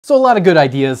So a lot of good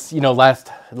ideas, you know, last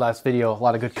video, a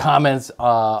lot of good comments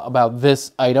about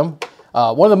this item.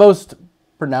 One of the most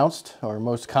pronounced or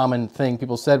most common thing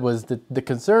people said was the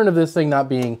concern of this thing not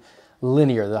being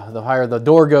linear. The higher the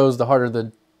door goes, the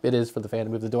harder it is for the fan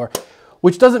to move the door,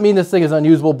 which doesn't mean this thing is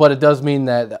unusable, but it does mean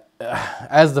that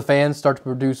as the fans start to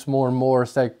produce more and more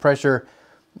static pressure,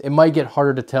 it might get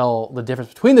harder to tell the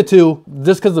difference between the two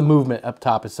just because the movement up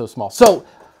top is so small. So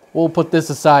we'll put this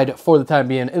aside for the time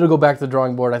being. It'll go back to the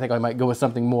drawing board. I think I might go with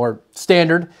something more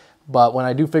standard, but when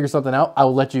I do figure something out, I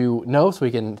will let you know so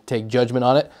we can take judgment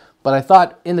on it. But I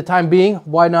thought in the time being,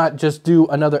 why not just do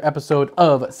another episode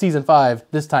of Season 5,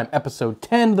 this time Episode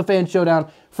 10 of the Fan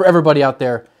Showdown for everybody out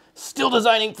there still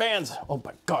designing fans. Oh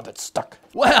my God, that's stuck.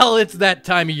 Well, it's that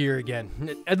time of year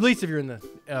again. At least if you're in the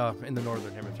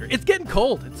northern hemisphere. It's getting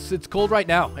cold. It's cold right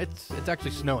now. It's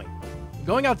actually snowing.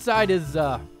 Going outside is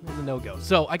a no-go.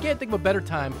 So I can't think of a better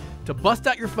time to bust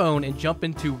out your phone and jump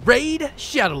into Raid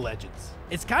Shadow Legends.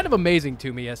 It's kind of amazing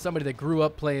to me as somebody that grew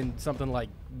up playing something like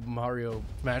Mario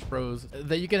Smash Bros.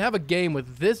 That you can have a game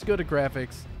with this good of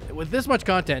graphics, with this much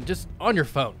content, just on your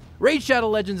phone. Raid Shadow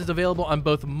Legends is available on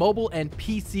both mobile and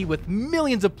PC with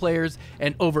millions of players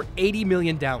and over 80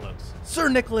 million downloads. Sir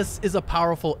Nicholas is a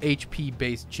powerful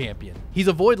HP-based champion. He's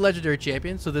a Void Legendary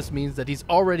champion, so this means that he's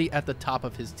already at the top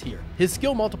of his tier. His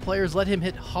skill multipliers let him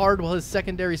hit hard while his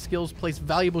secondary skills place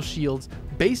valuable shields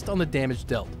based on the damage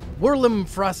dealt. Whirlim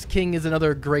Frost King is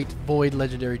another great Void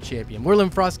Legendary champion.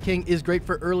 Whirlim Frost King is great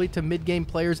for early to mid-game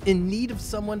players in need of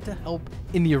someone to help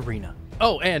in the arena.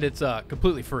 Oh, and it's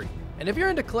completely free. And if you're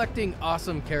into collecting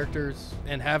awesome characters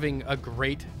and having a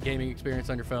great gaming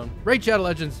experience on your phone, Raid Shadow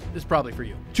Legends is probably for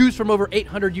you. Choose from over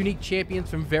 800 unique champions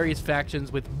from various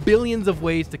factions with billions of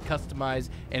ways to customize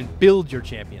and build your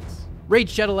champions. Raid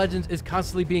Shadow Legends is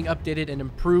constantly being updated and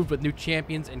improved with new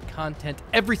champions and content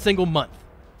every single month.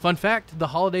 Fun fact, the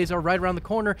holidays are right around the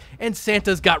corner and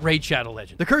Santa's got Raid Shadow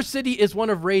Legends. The Cursed City is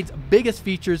one of Raid's biggest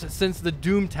features since the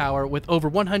Doom Tower with over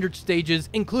 100 stages,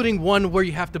 including one where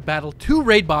you have to battle 2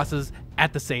 raid bosses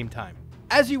at the same time.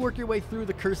 As you work your way through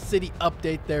the Cursed City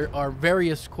update, there are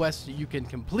various quests you can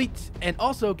complete and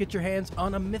also get your hands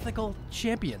on a mythical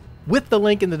champion. With the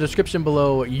link in the description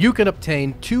below, you can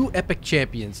obtain 2 epic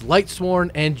champions,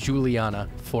 Lightsworn and Juliana,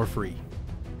 for free.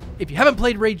 If you haven't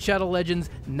played Raid Shadow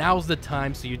Legends, now's the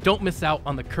time so you don't miss out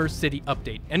on the Cursed City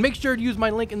update. And make sure to use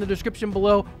my link in the description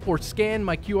below or scan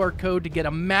my QR code to get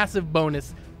a massive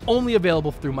bonus only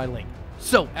available through my link.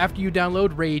 So after you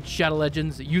download Raid Shadow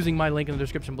Legends using my link in the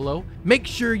description below, make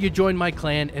sure you join my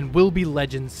clan and we'll be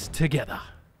legends together.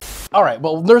 All right,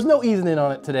 well, there's no easing in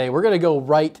on it today. We're gonna go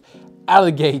right out of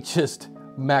the gate, just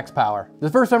max power. The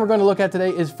first time we're going to look at today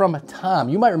is from Tom.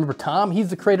 You might remember Tom. He's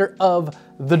the creator of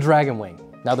the Dragon Wing.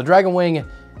 Now the Dragon Wing,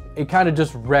 it kind of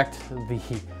just wrecked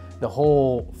the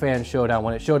whole Fan Showdown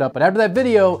when it showed up. But after that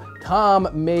video, Tom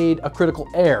made a critical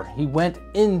error. He went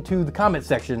into the comment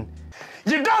section,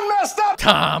 "You done messed up,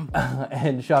 Tom!"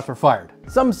 and shots were fired.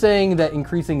 Some saying that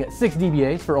increasing 6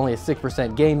 DBAs for only a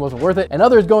 6% gain wasn't worth it, and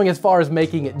others going as far as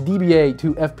making DBA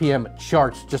to FPM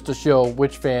charts just to show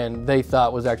which fan they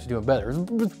thought was actually doing better.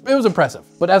 It was impressive.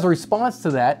 But as a response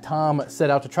to that, Tom set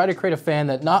out to try to create a fan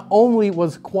that not only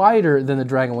was quieter than the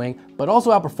Dragon Wing, but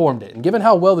also outperformed it. And given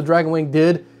how well the Dragon Wing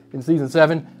did in Season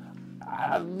 7,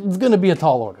 it's gonna be a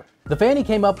tall order. The fan he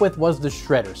came up with was the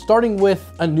Shredder, starting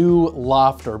with a new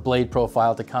loft or blade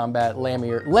profile to combat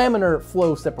laminar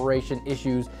flow separation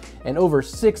issues, and over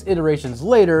 6 iterations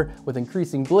later, with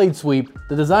increasing blade sweep,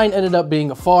 the design ended up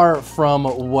being far from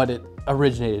what it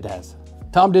originated as.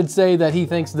 Tom did say that he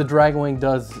thinks the Dragon Wing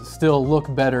does still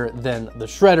look better than the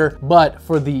Shredder, but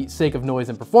for the sake of noise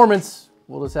and performance,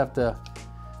 we'll just have to,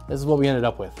 this is what we ended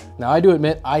up with. Now I do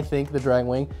admit, I think the Dragon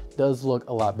Wing does look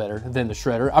a lot better than the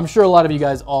Shredder. I'm sure a lot of you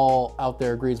guys all out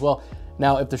there agree as well.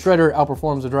 Now, if the Shredder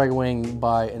outperforms the Dragon Wing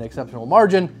by an exceptional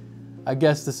margin, I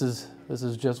guess this is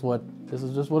just what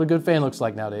a good fan looks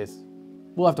like nowadays.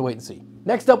 We'll have to wait and see.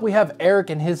 Next up, we have Eric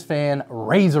and his fan,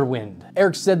 Razorwind.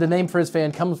 Eric said the name for his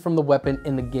fan comes from the weapon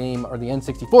in the game, or the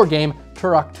N64 game,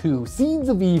 Turok 2 Seeds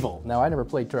of Evil. Now, I never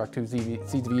played Turok 2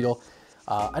 Seeds of Evil.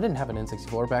 I didn't have an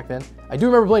N64 back then. I do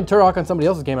remember playing Turok on somebody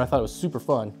else's game, and I thought it was super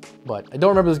fun, but I don't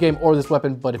remember this game or this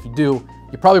weapon, but if you do,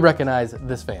 you probably recognize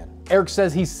this fan. Eric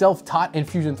says he's self-taught in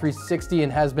Fusion 360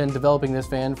 and has been developing this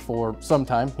fan for some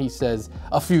time. He says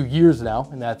a few years now,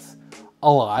 and that's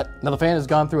a lot. Now the fan has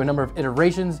gone through a number of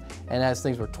iterations, and as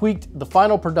things were tweaked, the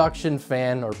final production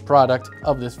fan or product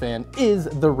of this fan is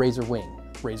the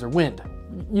Razorwind,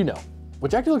 you know,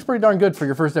 which actually looks pretty darn good for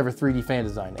your first ever 3D fan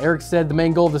design. Eric said the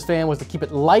main goal of this fan was to keep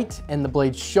it light and the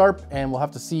blade sharp, and we'll have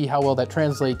to see how well that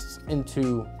translates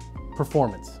into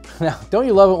performance. Now, don't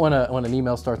you love it when an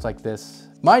email starts like this?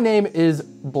 My name is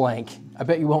blank. I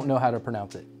bet you won't know how to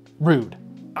pronounce it. Rude.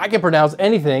 I can pronounce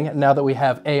anything now that we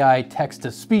have AI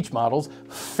text-to-speech models.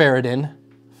 Ferritin.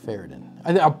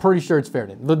 I'm pretty sure it's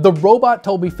Ferritin. The robot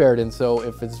told me Ferritin, so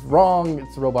if it's wrong,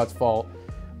 it's the robot's fault.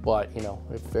 But, you know,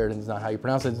 if Ferritin's not how you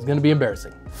pronounce it, it's gonna be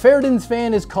embarrassing. Ferritin's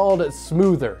fan is called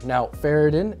Smoother. Now,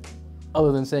 Ferritin,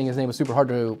 other than saying his name was super hard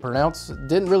to pronounce,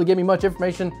 didn't really give me much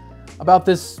information about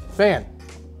this fan.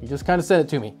 He just kind of said it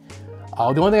to me.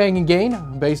 The only thing I can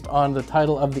gain, based on the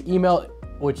title of the email,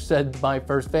 which said my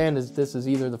first fan, is this is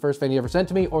either the first fan he ever sent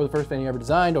to me or the first fan he ever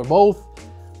designed or both.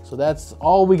 So that's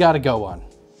all we gotta go on.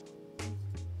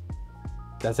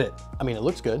 That's it. I mean, it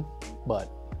looks good,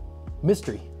 but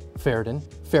mystery. Ferritin.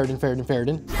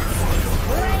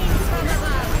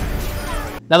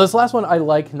 Now this last one I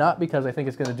like, not because I think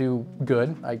it's gonna do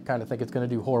good. I kind of think it's gonna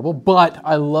do horrible, but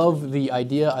I love the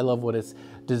idea. I love what it's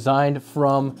designed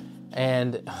from,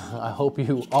 and I hope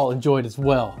you all enjoyed as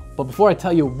well. But before I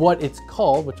tell you what it's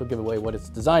called, which will give away what it's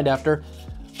designed after,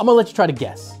 I'm gonna let you try to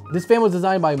guess. This fan was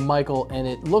designed by Michael, and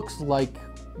it looks like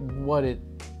what it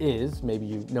is. Maybe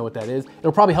you know what that is.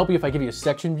 It'll probably help you if I give you a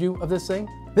section view of this thing.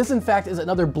 This, in fact, is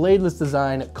another bladeless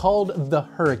design called the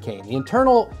Hurricane. The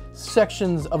internal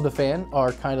sections of the fan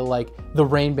are kind of like the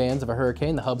rain bands of a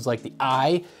hurricane. The hub's like the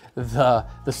eye.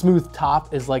 The smooth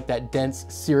top is like that dense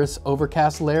cirrus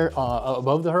overcast layer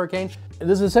above the hurricane. And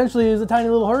this essentially is a tiny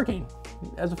little hurricane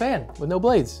as a fan with no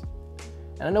blades.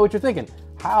 And I know what you're thinking.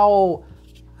 How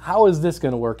is this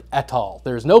gonna work at all?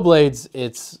 There's no blades,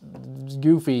 it's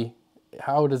goofy.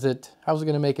 How's it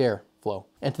gonna make air flow?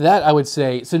 And to that I would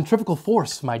say centrifugal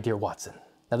force, my dear Watson.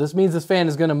 Now this means this fan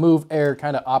is gonna move air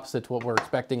kind of opposite to what we're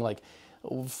expecting. Like,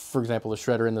 for example, the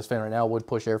shredder in this fan right now would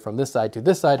push air from this side to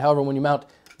this side. However, when you mount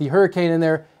the Hurricane in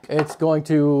there, it's going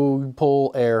to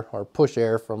pull air or push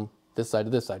air from this side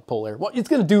to this side, pull air. Well, it's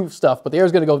gonna do stuff, but the air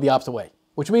is gonna go the opposite way,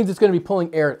 which means it's gonna be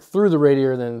pulling air through the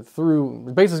radiator, then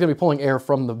through, basically it's gonna be pulling air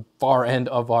from the far end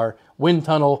of our wind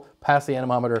tunnel, past the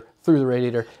anemometer, through the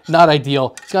radiator. Not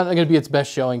ideal. It's not gonna be its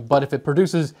best showing, but if it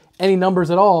produces any numbers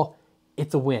at all,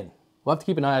 it's a win. We'll have to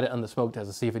keep an eye on it on the smoke test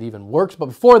to see if it even works, but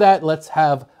before that, let's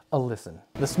have a listen.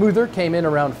 The Smoother came in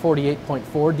around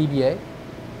 48.4 dBA.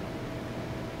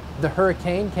 The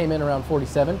Hurricane came in around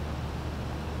 47.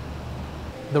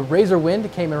 The Razor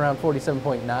Wind came in around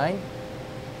 47.9.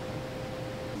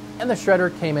 And the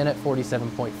Shredder came in at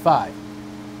 47.5.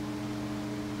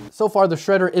 So far, the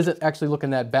Shredder isn't actually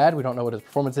looking that bad. We don't know what its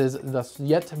performance is thus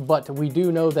yet, but we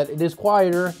do know that it is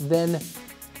quieter than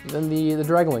the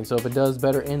Dragon Wing. So if it does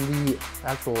better in the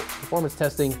actual performance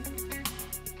testing,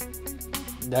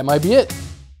 that might be it.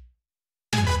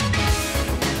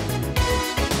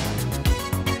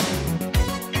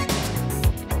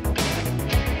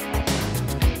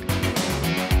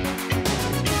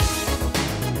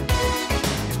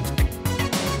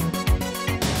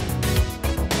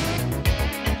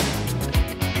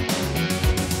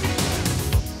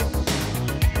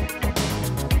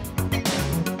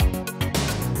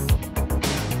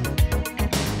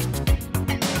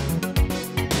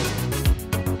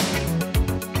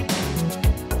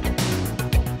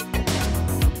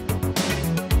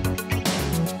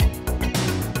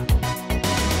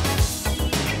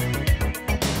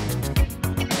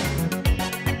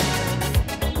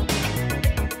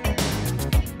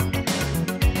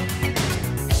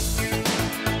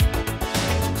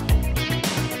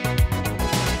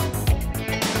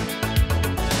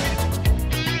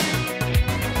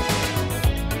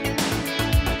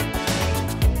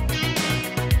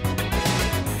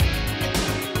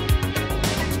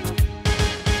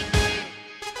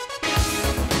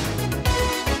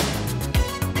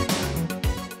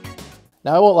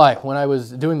 Now I won't lie, when I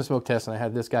was doing the smoke test and I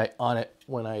had this guy on it,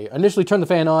 when I initially turned the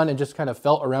fan on and just kind of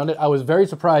felt around it, I was very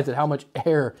surprised at how much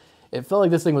air, it felt like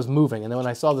this thing was moving. And then when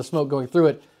I saw the smoke going through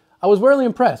it, I was really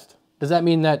impressed. Does that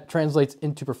mean that translates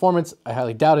into performance? I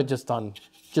highly doubt it, just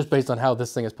based on how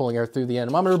this thing is pulling air through the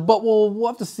anemometer, but we'll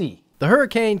have to see. The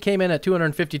Hurricane came in at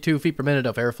 252 feet per minute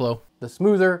of airflow. The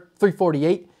Smoother,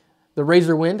 348. The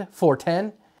Razor Wind,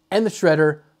 410. And the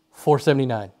Shredder,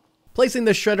 479. Placing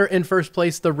the Shredder in first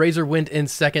place, the Razor Wind in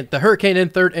second, the Hurricane in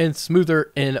third, and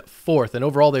Smoother in fourth. And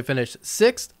overall, they finished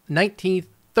 6th, 19th,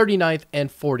 39th, and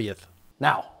 40th.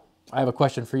 Now, I have a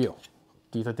question for you.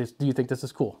 Do you think this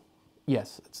is cool?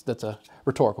 Yes, that's a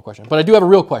rhetorical question. But I do have a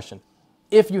real question.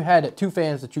 If you had two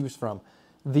fans to choose from,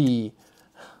 the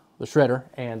Shredder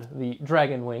and the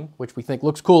Dragon Wing, which we think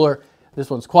looks cooler, this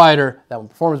one's quieter, that one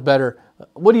performs better,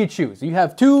 what do you choose? You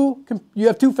have two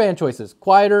fan choices,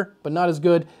 quieter but not as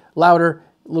good, louder,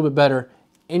 a little bit better,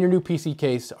 in your new PC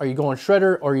case, are you going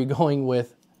Shredder or are you going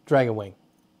with Dragon Wing?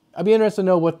 I'd be interested to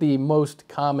know what the most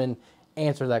common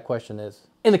answer to that question is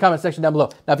in the comment section down below.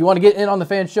 Now, if you want to get in on the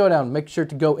Fan Showdown, make sure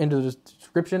to go into the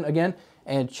description again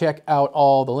and check out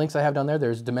all the links I have down there.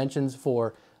 There's dimensions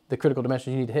for the critical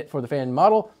dimensions you need to hit for the fan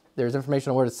model. There's information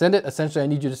on where to send it. Essentially, I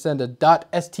need you to send a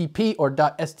 .stp or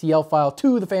 .stl file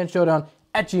to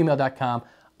thefanshowdown@gmail.com.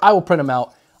 I will print them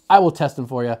out. I will test them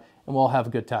for you, and we'll have a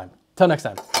good time. Till next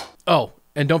time. Oh,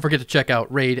 and don't forget to check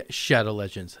out Raid Shadow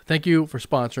Legends. Thank you for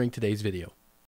sponsoring today's video.